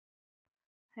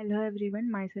Hello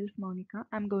everyone, myself Monica.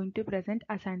 I'm going to present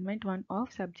assignment 1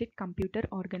 of subject computer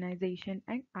organization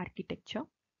and architecture.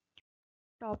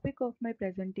 Topic of my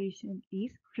presentation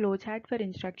is flowchart for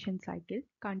instruction cycle.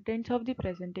 Contents of the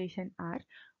presentation are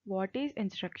what is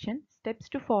instruction, steps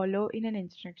to follow in an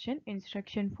instruction,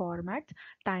 instruction formats,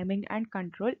 timing and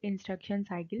control, instruction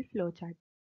cycle flowchart.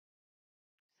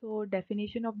 So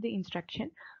definition of the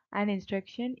instruction. An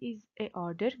instruction is a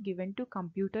order given to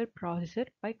computer processor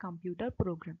by computer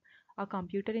program. A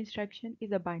computer instruction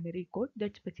is a binary code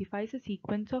that specifies a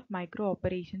sequence of micro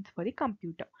operations for the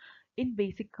computer. In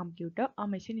basic computer, a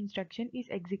machine instruction is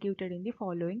executed in the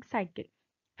following cycle.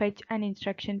 Fetch an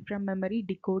instruction from memory,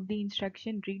 decode the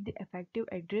instruction, read the effective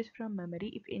address from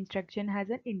memory if instruction has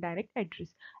an indirect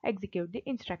address, execute the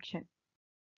instruction.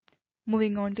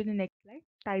 Moving on to the next slide,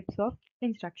 types of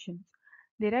instructions.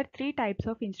 There are three types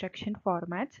of instruction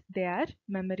formats. They are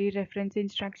memory reference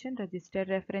instruction, register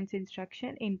reference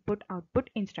instruction, input output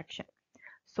instruction.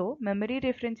 So memory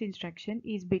reference instruction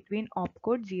is between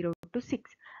opcode 0 to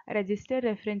 6. Register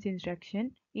reference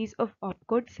instruction is of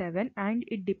opcode 7 and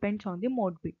it depends on the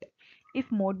mode bit. If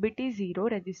mode bit is 0,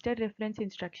 register reference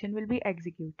instruction will be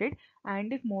executed,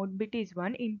 and if mode bit is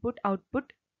 1, input output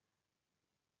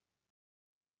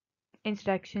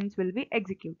instructions will be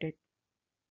executed.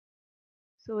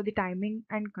 So the timing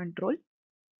and control.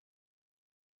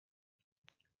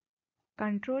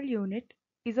 Control unit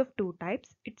is of two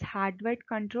types. It's hardwired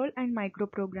control and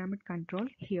microprogrammed control.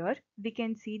 Here we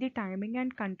can see the timing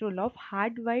and control of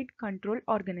hardwired control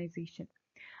organization.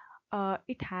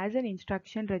 It has an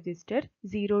instruction register.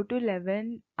 0 to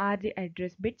 11 are the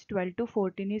address bits, 12 to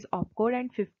 14 is opcode,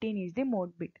 and 15 is the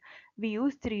mode bit. We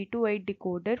use 3 to 8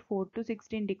 decoder, 4 to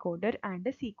 16 decoder, and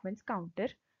a sequence counter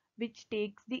which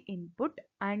takes the input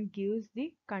and gives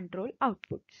the control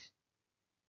outputs.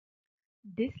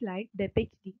 This slide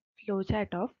depicts the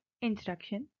flowchart of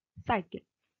instruction cycle.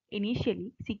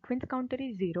 Initially, sequence counter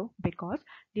is 0 because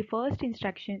the first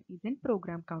instruction is in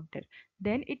program counter.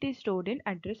 Then it is stored in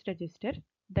address register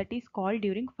that is called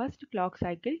during first clock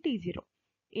cycle T0.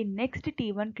 In next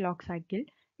T1 clock cycle,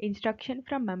 instruction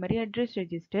from memory address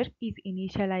register is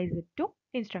initialized to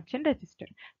instruction register.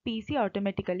 PC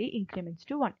automatically increments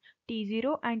to 1.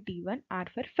 T0 and T1 are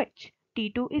for fetch.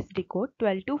 T2 is decode,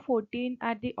 12 to 14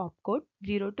 are the opcode,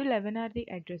 0 to 11 are the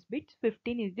address bits,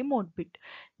 15 is the mode bit.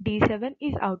 D7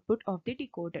 is output of the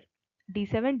decoder.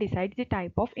 D7 decides the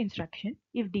type of instruction.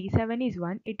 If D7 is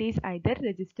 1, it is either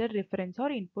register reference or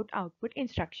input output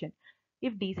instruction.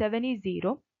 If D7 is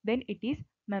 0, then it is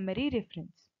memory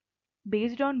reference.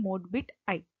 Based on mode bit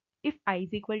I. If I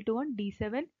is equal to 1,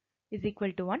 D7 is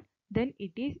equal to 1, then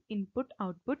it is input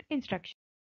output instruction.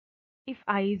 If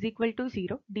I is equal to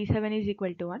 0, D7 is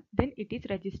equal to 1, then it is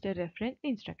register reference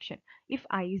instruction. If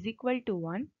I is equal to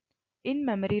 1, in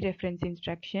memory reference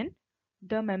instruction,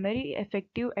 the memory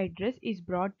effective address is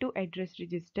brought to address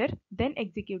register, then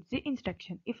executes the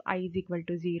instruction. If I is equal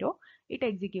to 0, it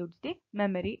executes the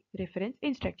memory reference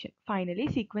instruction. Finally,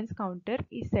 sequence counter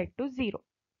is set to 0.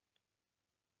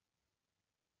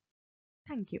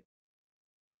 Thank you.